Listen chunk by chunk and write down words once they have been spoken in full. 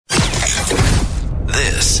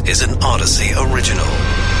This is an Odyssey original.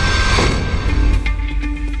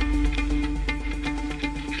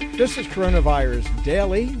 This is Coronavirus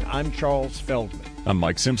Daily. I'm Charles Feldman. I'm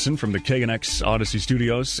Mike Simpson from the KNX Odyssey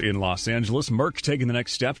Studios in Los Angeles. Merck taking the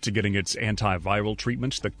next step to getting its antiviral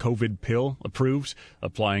treatment, the COVID pill, approved,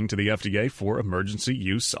 applying to the FDA for emergency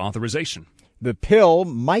use authorization. The pill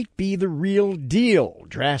might be the real deal,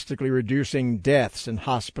 drastically reducing deaths and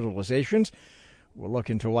hospitalizations. We'll look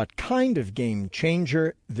into what kind of game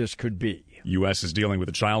changer this could be. U.S. is dealing with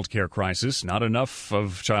a child care crisis. Not enough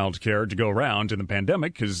of child care to go around, and the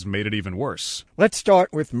pandemic has made it even worse. Let's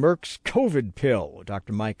start with Merck's COVID pill.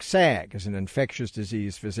 Dr. Mike Sag is an infectious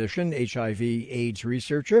disease physician, HIV/AIDS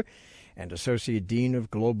researcher, and Associate Dean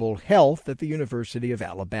of Global Health at the University of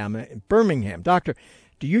Alabama in Birmingham. Doctor,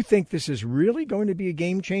 do you think this is really going to be a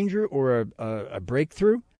game changer or a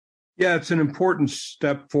breakthrough? Yeah, it's an important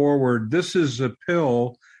step forward. This is a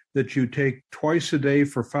pill that you take twice a day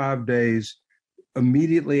for 5 days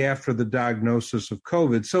immediately after the diagnosis of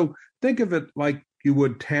COVID. So think of it like you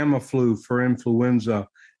would Tamiflu for influenza.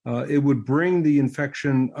 It would bring the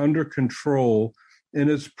infection under control, and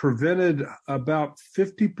it's prevented about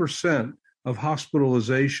 50% of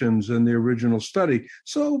hospitalizations in the original study.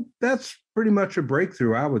 So that's pretty much a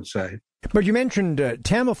breakthrough, I would say. But you mentioned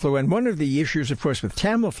Tamiflu, and one of the issues, of course, with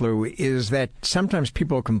Tamiflu is that sometimes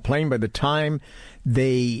people complain by the time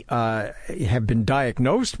they have been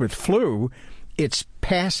diagnosed with flu, it's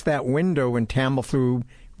past that window when Tamiflu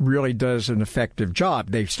really does an effective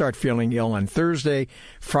job. They start feeling ill on Thursday.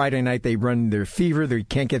 Friday night, they run their fever. They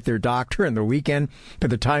can't get their doctor. And the weekend, by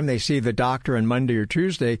the time they see the doctor on Monday or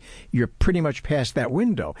Tuesday, you're pretty much past that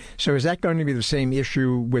window. So is that going to be the same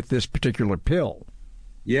issue with this particular pill?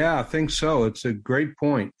 Yeah, I think so. It's a great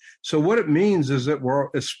point. So what it means is that we're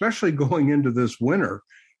especially going into this winter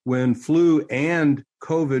when flu and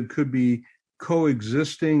COVID could be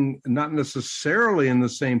coexisting, not necessarily in the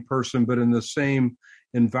same person, but in the same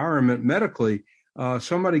environment medically.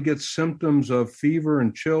 Somebody gets symptoms of fever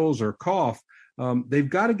and chills or cough. They've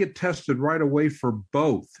got to get tested right away for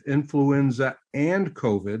both influenza and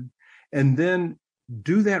COVID, and then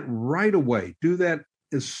do that right away. Do that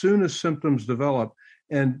as soon as symptoms develop,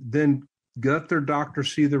 and then let their doctor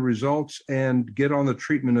see the results and get on the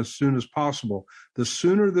treatment as soon as possible. The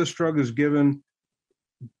sooner this drug is given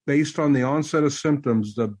based on the onset of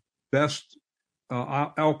symptoms, the best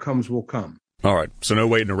outcomes will come. All right, so no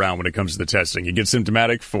waiting around when it comes to the testing. You get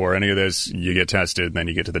symptomatic for any of this, you get tested, and then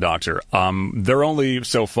you get to the doctor. They're only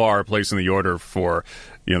so far placing the order for,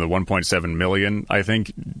 the 1.7 million, I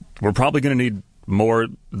think. We're probably going to need more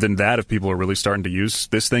than that if people are really starting to use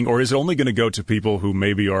this thing? Or is it only going to go to people who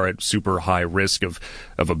maybe are at super high risk of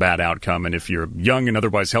a bad outcome? And if you're young and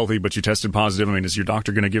otherwise healthy, but you tested positive, is your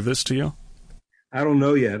doctor going to give this to you? I don't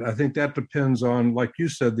know yet. I think that depends on, like you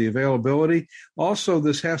said, the availability. Also,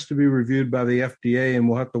 this has to be reviewed by the FDA, and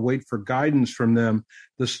we'll have to wait for guidance from them.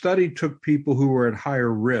 The study took people who were at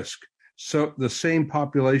higher risk, so the same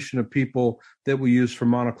population of people that we use for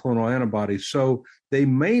monoclonal antibodies. So they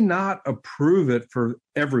may not approve it for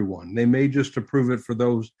everyone. They may just approve it for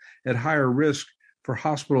those at higher risk for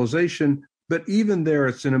hospitalization. But even there,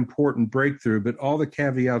 it's an important breakthrough. But all the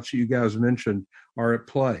caveats you guys mentioned are at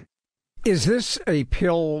play. Is this a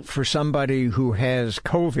pill for somebody who has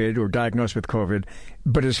COVID or diagnosed with COVID,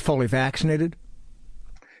 but is fully vaccinated?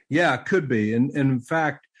 Yeah, it could be. And in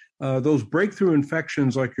fact, those breakthrough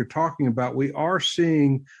infections like you're talking about, we are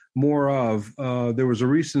seeing more of. There was a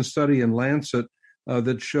recent study in Lancet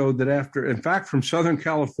that showed that in fact, from Southern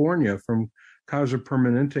California, from Kaiser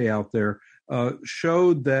Permanente out there,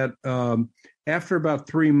 showed that after about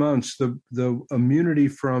 3 months, the immunity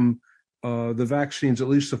from the vaccines, at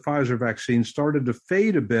least the Pfizer vaccine, started to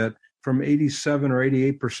fade a bit from 87 or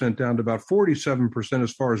 88% down to about 47%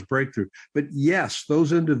 as far as breakthrough. But yes,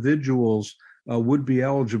 those individuals would be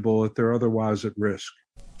eligible if they're otherwise at risk.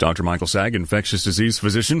 Dr. Michael Sag, infectious disease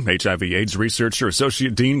physician, HIV/AIDS researcher,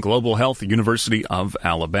 Associate Dean, Global Health, University of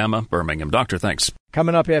Alabama, Birmingham. Doctor, thanks.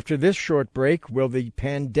 Coming up after this short break, will the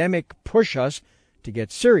pandemic push us to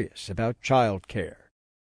get serious about child care?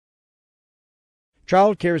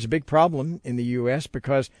 Child care is a big problem in the U.S.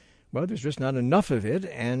 because, well, there's just not enough of it,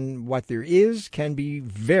 and what there is can be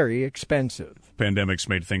very expensive. Pandemic's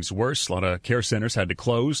made things worse. A lot of care centers had to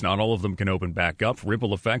close. Not all of them can open back up.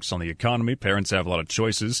 Ripple effects on the economy. Parents have a lot of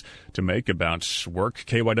choices to make about work.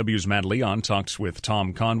 KYW's Matt Leon talked with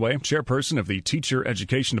Tom Conway, chairperson of the Teacher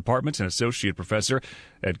Education Department and associate professor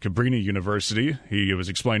at Cabrini University. He was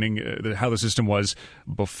explaining how the system was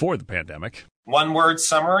before the pandemic. One-word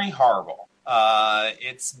summary, horrible.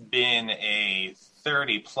 It's been a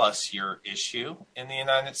 30-plus year issue in the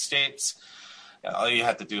United States. all you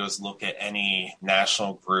have to do is look at any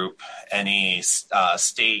national group, any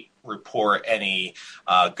state report, any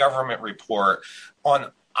government report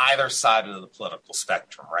on either side of the political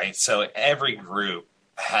spectrum, right? So every group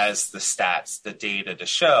has the stats, the data to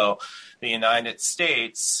show the United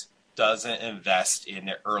States doesn't invest in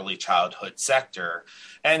the early childhood sector,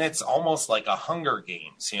 and it's almost like a Hunger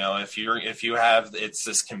Games. If you have, it's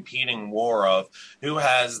this competing war of who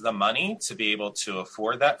has the money to be able to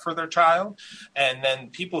afford that for their child, and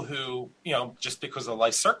then people who, just because of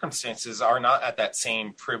life circumstances are not at that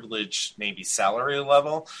same privileged maybe salary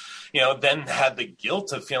level, then have the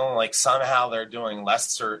guilt of feeling like somehow they're doing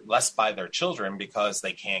less by their children because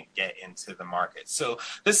they can't get into the market. So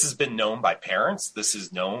this has been known by parents. This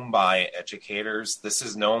is known by educators. This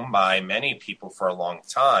is known by many people for a long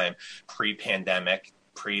time, pre-pandemic,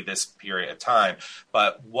 this period of time.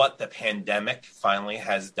 But what the pandemic finally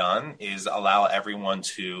has done is allow everyone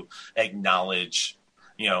to acknowledge,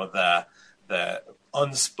 the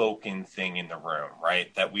unspoken thing in the room,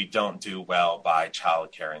 right? That we don't do well by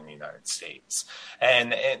childcare in the United States.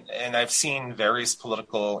 And I've seen various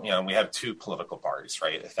political, we have two political parties,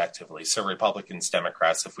 right? Effectively. So Republicans,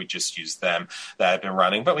 Democrats, if we just use them, that have been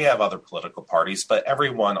running, but we have other political parties, but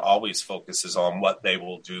everyone always focuses on what they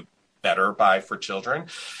will do better by for children.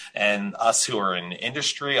 And us who are in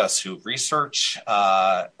industry, us who research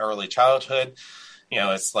early childhood,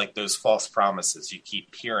 it's like those false promises you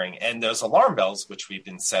keep hearing, and those alarm bells, which we've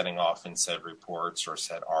been setting off in said reports or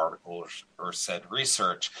said articles or said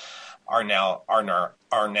research, are now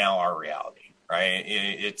our reality, right?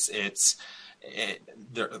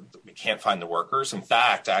 We can't find the workers. In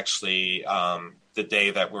fact, actually, the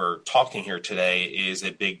day that we're talking here today is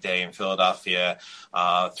a big day in Philadelphia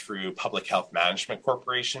through Public Health Management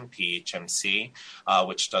Corporation, PHMC,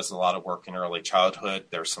 which does a lot of work in early childhood.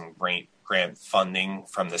 There's some great grant funding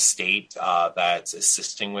from the state that's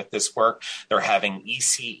assisting with this work. They're having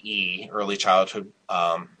ECE, early childhood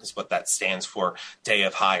is what that stands for, Day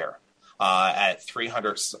of Hire. At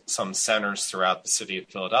 300 some centers throughout the city of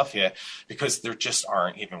Philadelphia, because there just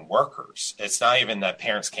aren't even workers. It's not even that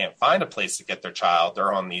parents can't find a place to get their child.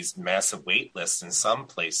 They're on these massive wait lists in some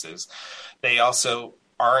places. They also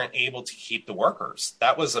aren't able to keep the workers.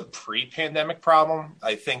 That was a pre-pandemic problem.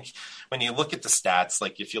 I think when you look at the stats,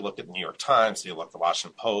 like if you look at the New York Times, you look at the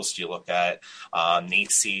Washington Post, you look at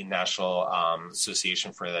NACCE, National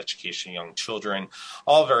Association for the Education of Young Children,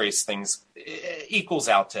 all various things, it equals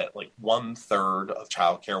out to like 1/3 of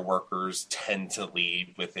childcare workers tend to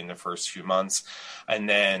leave within the first few months. And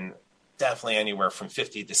then definitely anywhere from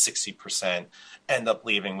 50 to 60% end up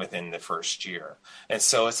leaving within the first year. And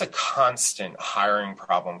so it's a constant hiring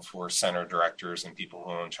problem for center directors and people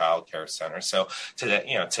who own childcare centers. So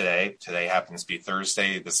today happens to be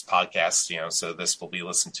Thursday, this podcast, so this will be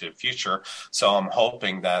listened to in future. So I'm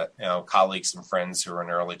hoping that, colleagues and friends who are in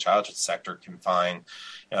the early childhood sector can find,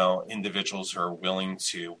 individuals who are willing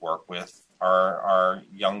to work with our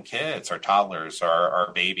young kids, our toddlers,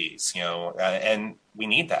 our babies, and we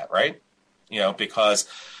need that, right? Because,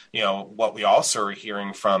 what we also are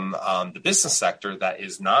hearing from the business sector that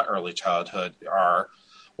is not early childhood are,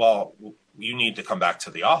 well, you need to come back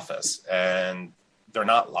to the office. And they're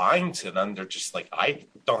not lying to them. They're just like, I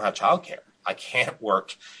don't have childcare. I can't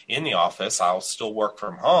work in the office. I'll still work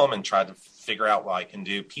from home and try to figure out what I can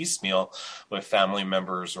do piecemeal with family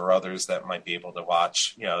members or others that might be able to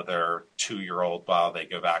watch, their 2-year-old while they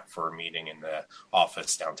go back for a meeting in the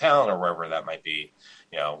office downtown or wherever that might be,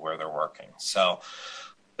 where they're working. So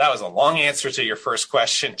that was a long answer to your first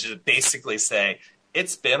question, to basically say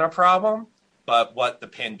it's been a problem, but what the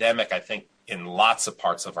pandemic, I think, in lots of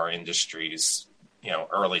parts of our industries,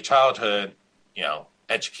 early childhood,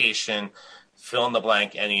 education, fill in the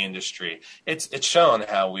blank, any industry, it's shown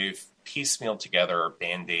how we've piecemeal together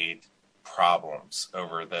Band-Aid problems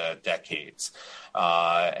over the decades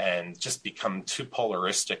and just become too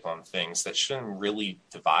polaristic on things that shouldn't really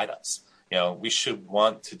divide us. We should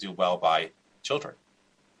want to do well by children.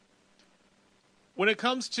 When it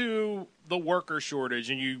comes to the worker shortage,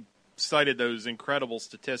 and you cited those incredible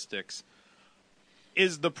statistics,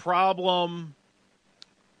 is the problem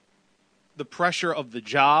the pressure of the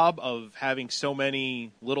job, of having so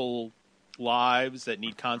many little lives that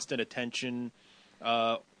need constant attention?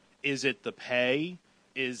 Is it the pay?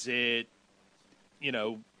 Is it,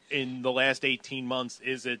 in the last 18 months,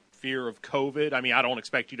 is it fear of COVID? I mean, I don't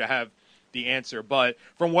expect you to have the answer, but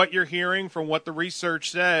from what you're hearing, from what the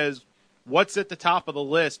research says, what's at the top of the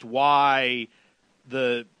list? Why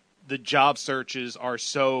the job searches are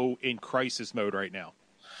so in crisis mode right now?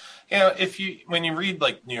 When you read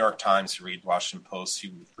like New York Times, you read Washington Post,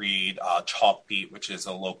 you read Chalkbeat, which is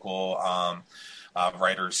a local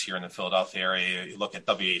writers here in the Philadelphia area. You look at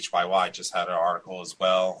WHYY, just had an article as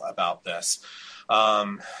well about this.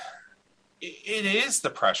 It is the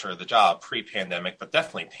pressure of the job, pre-pandemic, but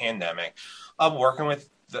definitely pandemic, of working with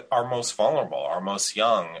our most vulnerable, our most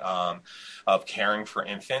young, of caring for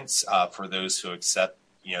infants, for those who accept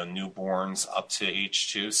newborns up to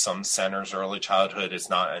age 2. Some centers, early childhood is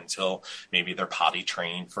not until maybe they're potty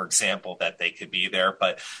trained, for example, that they could be there.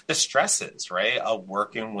 But the stresses, right, of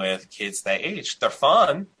working with kids that age, they're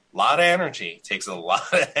fun. A lot of energy. Takes a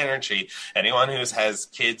lot of energy. Anyone who has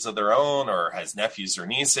kids of their own or has nephews or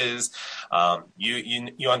nieces,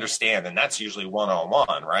 you understand, and that's usually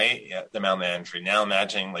one-on-one, right? Yeah, the amount of energy. Now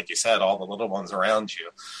imagine, like you said, all the little ones around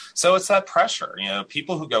you. So it's that pressure.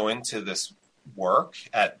 People who go into this work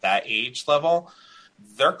at that age level,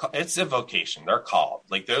 it's a vocation. They're called.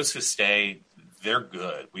 Like those who stay, they're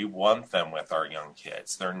good. We want them with our young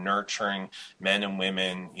kids. They're nurturing men and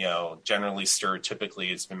women. Generally,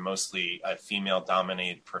 stereotypically, it's been mostly a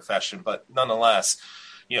female-dominated profession, but nonetheless,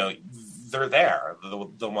 they're there.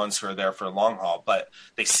 The ones who are there for the long haul, but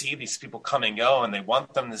they see these people come and go, and they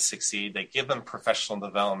want them to succeed. They give them professional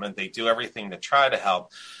development. They do everything to try to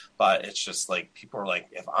help, but it's just like people are like,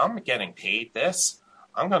 if I'm getting paid this,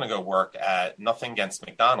 I'm going to go work at, nothing against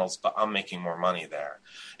McDonald's, but I'm making more money there.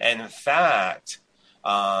 And in fact,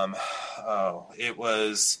 I'm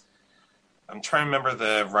trying to remember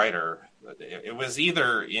the writer. It was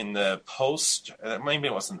either in the Post, maybe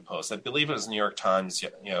it wasn't the Post. I believe it was New York Times,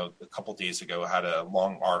 a couple of days ago, had a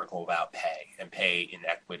long article about pay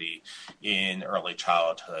inequity in early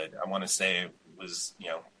childhood. I want to say it was,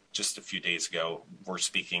 just a few days ago. We're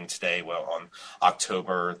speaking today, on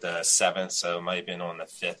October the 7th, so it might have been on the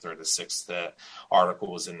 5th or the 6th. The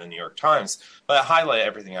article was in the New York Times. But I highlight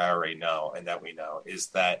everything I already know, and that we know, is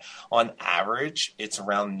that on average, it's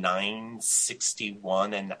around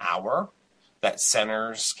 $9.61 an hour that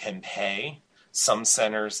centers can pay. Some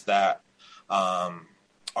centers that are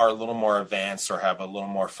a little more advanced or have a little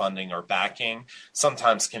more funding or backing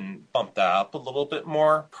sometimes can bump that up a little bit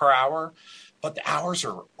more per hour. But the hours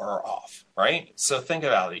are off, right? So think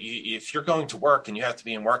about it. If you're going to work and you have to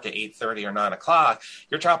be in work at 8:30 or 9 o'clock,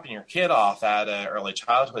 you're dropping your kid off at an early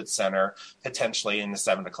childhood center, potentially in the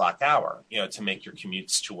 7 o'clock hour, to make your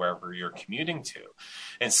commutes to wherever you're commuting to.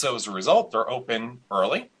 And so as a result, they're open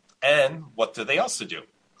early. And what do they also do?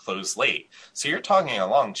 Close late. So you're talking a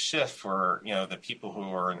long shift for, the people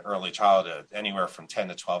who are in early childhood, anywhere from 10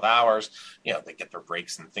 to 12 hours. They get their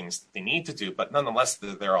breaks and things that they need to do, but nonetheless,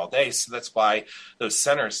 they're there all day. So that's why those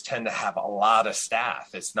centers tend to have a lot of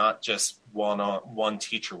staff. It's not just one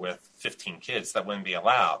teacher with 15 kids. That wouldn't be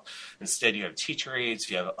allowed. Instead, you have teacher aides,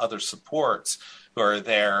 you have other supports who are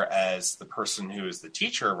there as the person who is the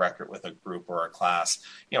teacher of record with a group or a class,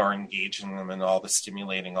 are engaging them in all the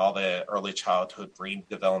stimulating, all the early childhood brain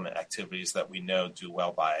development activities that we know do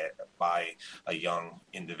well by a young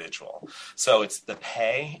individual. So it's the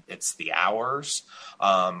pay, it's the hours.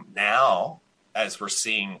 Now, as we're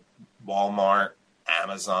seeing Walmart,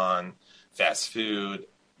 Amazon, fast food,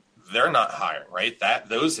 they're not hiring, right?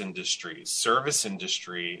 Those industries, service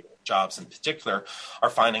industry jobs in particular, are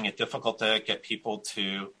finding it difficult to get people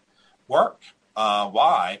to work.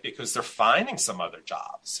 Why? Because they're finding some other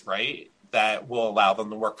jobs, right, that will allow them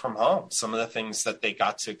to work from home. Some of the things that they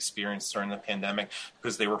got to experience during the pandemic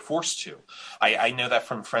because they were forced to. I know that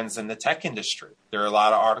from friends in the tech industry. There are a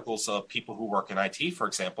lot of articles of people who work in IT, for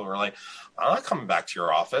example, who are like, I'm not coming back to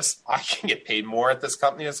your office. I can get paid more at this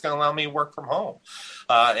company that's going to allow me to work from home.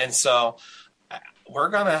 And so we're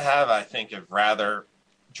going to have, I think, a rather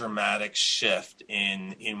dramatic shift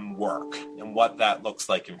in work and what that looks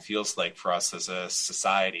like and feels like for us as a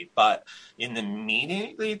society. But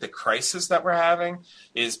immediately, the crisis that we're having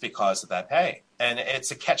is because of that pay. And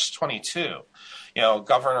it's a catch-22.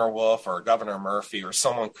 Governor Wolf or Governor Murphy or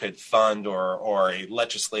someone could fund or a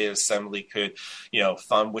legislative assembly could,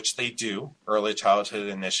 fund, which they do, early childhood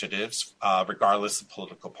initiatives, regardless of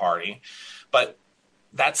political party. But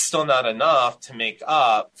that's still not enough to make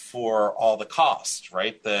up for all the costs,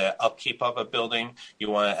 right? The upkeep of a building, you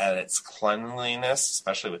want to add its cleanliness,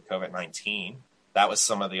 especially with COVID-19. That was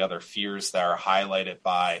some of the other fears that are highlighted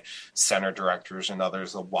by center directors and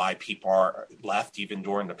others of why people are left even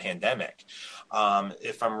during the pandemic.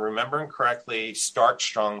 If I'm remembering correctly, Start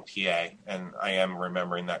Strong PA, and I am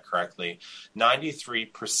remembering that correctly,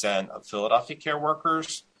 93% of Philadelphia care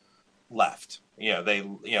workers left.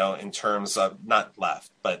 In terms of not left,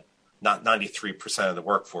 but not 93% of the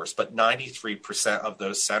workforce, but 93% of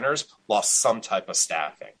those centers lost some type of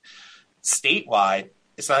staffing. Statewide,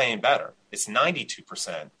 It's not any better. It's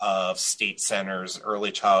 92% of state centers,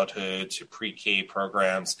 early childhood to pre-K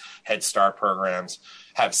programs, Head Start programs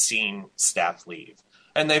have seen staff leave.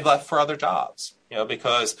 And they've left for other jobs,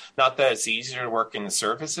 because not that it's easier to work in the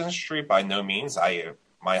service industry, by no means.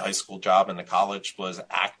 My high school job in the college was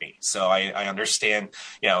Acme. So I understand,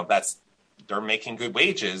 they're making good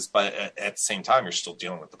wages, but at the same time, you're still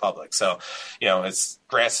dealing with the public. So, it's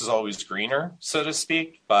grass is always greener, so to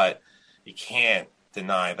speak, but you can't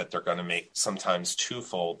deny that they're going to make sometimes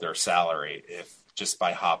twofold their salary if just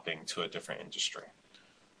by hopping to a different industry.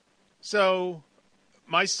 So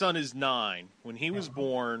my son is 9. When he was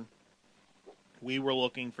born, we were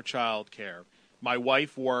looking for childcare. My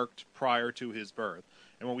wife worked prior to his birth.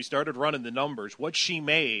 And when we started running the numbers, what she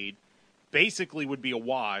made basically would be a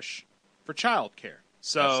wash for childcare.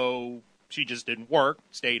 So she just didn't work,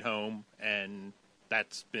 stayed home, and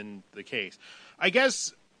that's been the case. I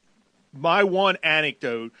guess my one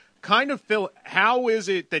anecdote, how is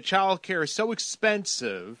it that childcare is so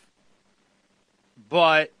expensive,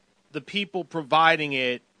 but the people providing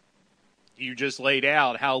it, you just laid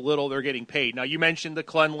out how little they're getting paid. Now, you mentioned the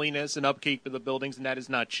cleanliness and upkeep of the buildings, and that is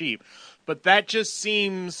not cheap. But that just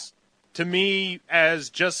seems, to me, as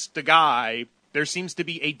just a guy, there seems to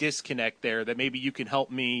be a disconnect there that maybe you can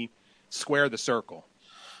help me square the circle.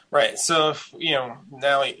 Right. So,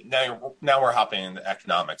 now we're hopping into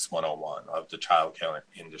economics 101 of the child care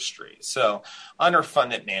industry. So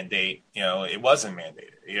underfunded mandate, it wasn't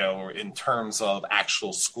mandated, in terms of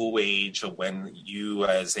actual school age of when you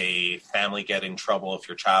as a family get in trouble if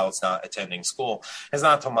your child's not attending school is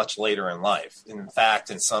not until much later in life. In fact,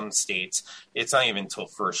 in some states, it's not even until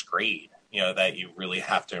first grade, that you really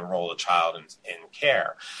have to enroll a child in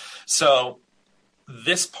care. So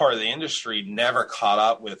this part of the industry never caught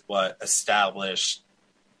up with what established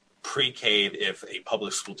pre-K, if a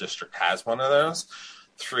public school district has one of those,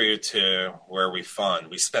 through to where we fund.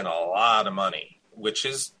 We spend a lot of money, which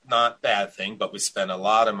is not a bad thing, but we spend a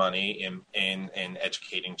lot of money in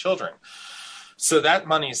educating children. So that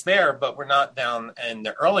money's there, but we're not down in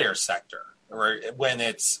the earlier sector, when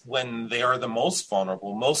they are the most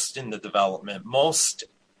vulnerable, most in the development, most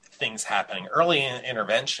things happening. Early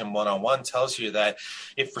intervention 101 tells you that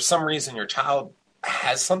if for some reason your child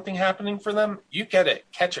has something happening for them, you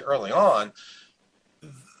catch it early on,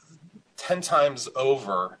 10 times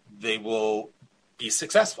over, they will be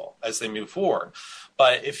successful as they move forward.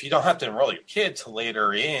 But if you don't have to enroll your kid till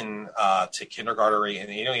later in to kindergarten,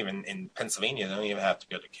 and you don't even, in Pennsylvania, they don't even have to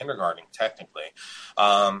go to kindergarten technically.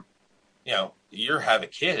 You have a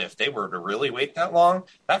kid, if they were to really wait that long,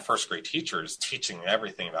 that first grade teacher is teaching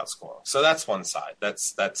everything about schooling. So that's one side.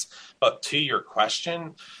 But to your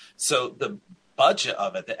question, so the budget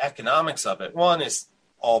of it, the economics of it, one is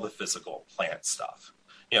all the physical plant stuff.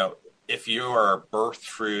 If you are birthed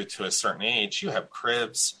through to a certain age, you have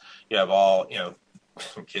cribs, you have all,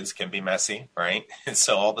 kids can be messy, right? And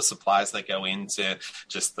so all the supplies that go into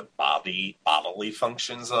just the bodily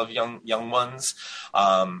functions of young ones,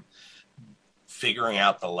 figuring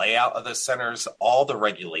out the layout of the centers, all the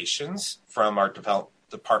regulations from our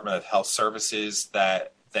Department of Health Services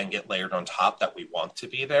that then get layered on top that we want to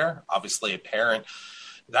be there. Obviously, a parent,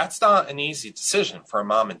 that's not an easy decision for a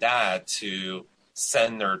mom and dad to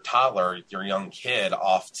send their toddler, your young kid,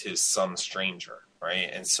 off to some stranger, right?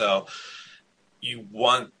 And so you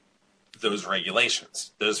want those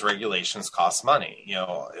regulations. Those regulations cost money.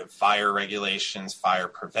 Fire regulations, fire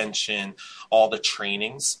prevention, all the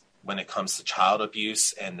trainings when it comes to child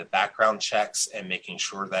abuse and the background checks and making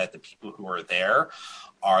sure that the people who are there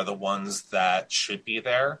are the ones that should be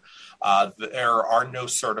there. There are no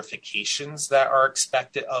certifications that are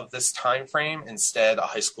expected of this time frame. Instead, a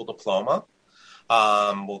high school diploma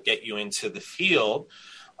will get you into the field.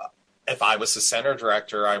 If I was the center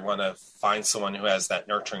director, I want to find someone who has that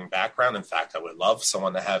nurturing background. In fact, I would love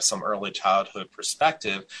someone to have some early childhood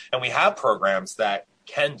perspective. And we have programs that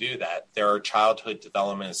can do that. There are childhood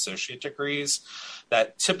development associate degrees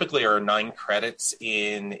that typically are 9 credits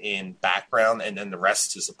in background, and then the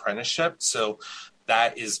rest is apprenticeship. So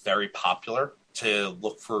that is very popular to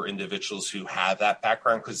look for individuals who have that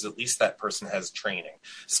background, because at least that person has training,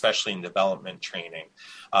 especially in development training.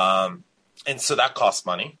 And so that costs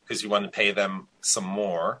money because you want to pay them some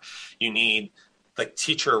more. You need the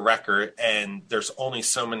teacher record, and there's only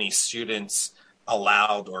so many students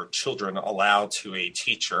allowed or children allowed to a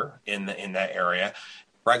teacher in that area.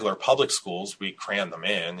 Regular public schools, we cram them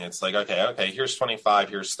in. It's like, okay, here's 25,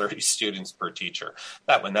 here's 30 students per teacher.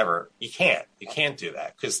 That would never, you can't do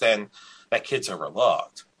that, because then that kid's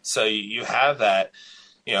overlooked. So you have that,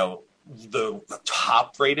 the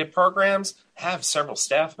top-rated programs have several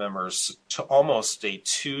staff members to almost a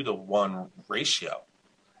 2-to-1 ratio.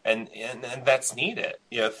 And that's needed.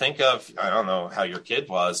 Think of, I don't know how your kid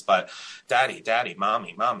was, but daddy,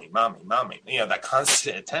 mommy, that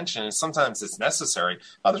constant attention. And sometimes it's necessary.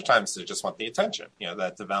 Other times they just want the attention,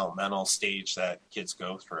 that developmental stage that kids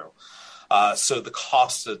go through. So the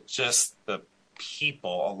cost of just the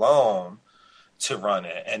people alone to run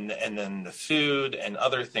it, and then the food and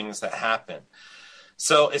other things that happen.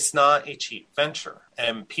 So it's not a cheap venture.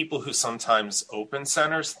 And people who sometimes open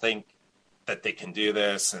centers think that they can do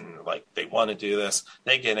this and they want to do this.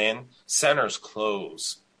 They get in, centers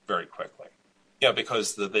close very quickly,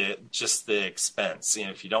 because the expense.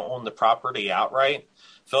 If you don't own the property outright,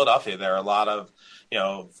 Philadelphia, there are a lot of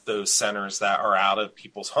those centers that are out of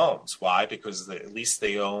people's homes. Why? Because at least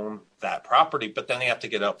they own that property, but then they have to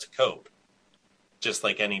get up to code, just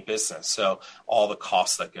like any business. So all the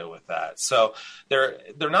costs that go with that. So they're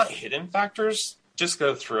not hidden factors. Just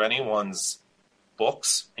go through anyone's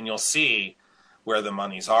books and you'll see where the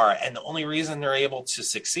monies are. And the only reason they're able to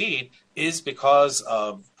succeed is because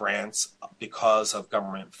of grants, because of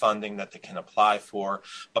government funding that they can apply for.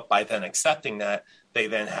 But by then accepting that, they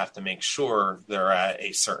then have to make sure they're at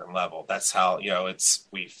a certain level. That's how,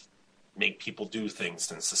 we've make people do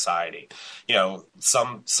things in society.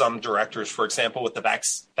 Some directors, for example, with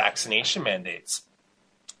the vaccination mandates,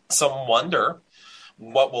 some wonder,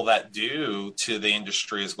 what will that do to the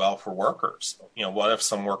industry as well for workers? What if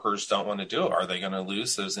some workers don't want to do it? Are they going to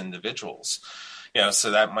lose those individuals?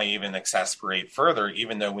 So that might even exacerbate further,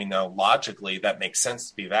 even though we know logically that makes sense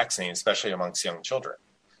to be vaccinated, especially amongst young children.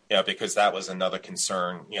 Because that was another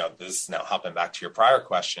concern. This is now hopping back to your prior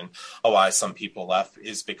question of why some people left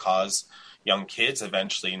is because young kids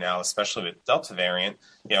eventually now, especially with Delta variant,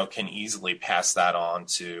 can easily pass that on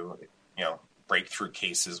to, breakthrough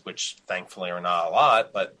cases, which thankfully are not a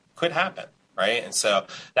lot, but could happen, right? And so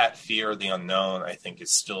that fear of the unknown, I think, is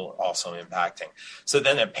still also impacting. So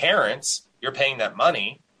then as parents, you're paying that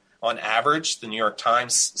money. On average, the New York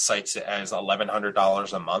Times cites it as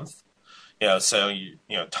 $1,100 a month. So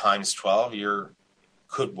times 12,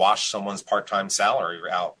 could wash someone's part-time salary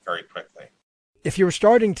out very quickly. If you're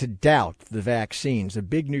starting to doubt the vaccines, a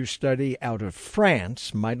big new study out of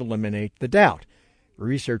France might eliminate the doubt.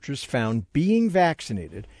 Researchers found being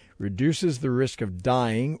vaccinated reduces the risk of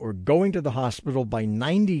dying or going to the hospital by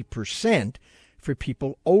 90% for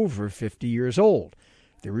people over 50 years old.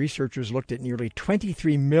 The researchers looked at nearly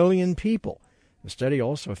 23 million people. The study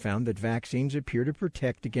also found that vaccines appear to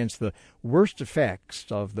protect against the worst effects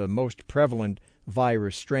of the most prevalent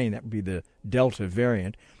virus strain, that would be the Delta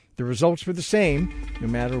variant. The results were the same, no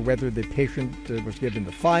matter whether the patient was given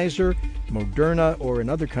the Pfizer, Moderna, or in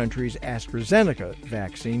other countries, AstraZeneca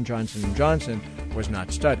vaccine. Johnson & Johnson was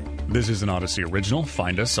not studied. This is an Odyssey original.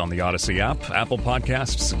 Find us on the Odyssey app, Apple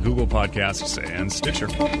Podcasts, Google Podcasts, and Stitcher.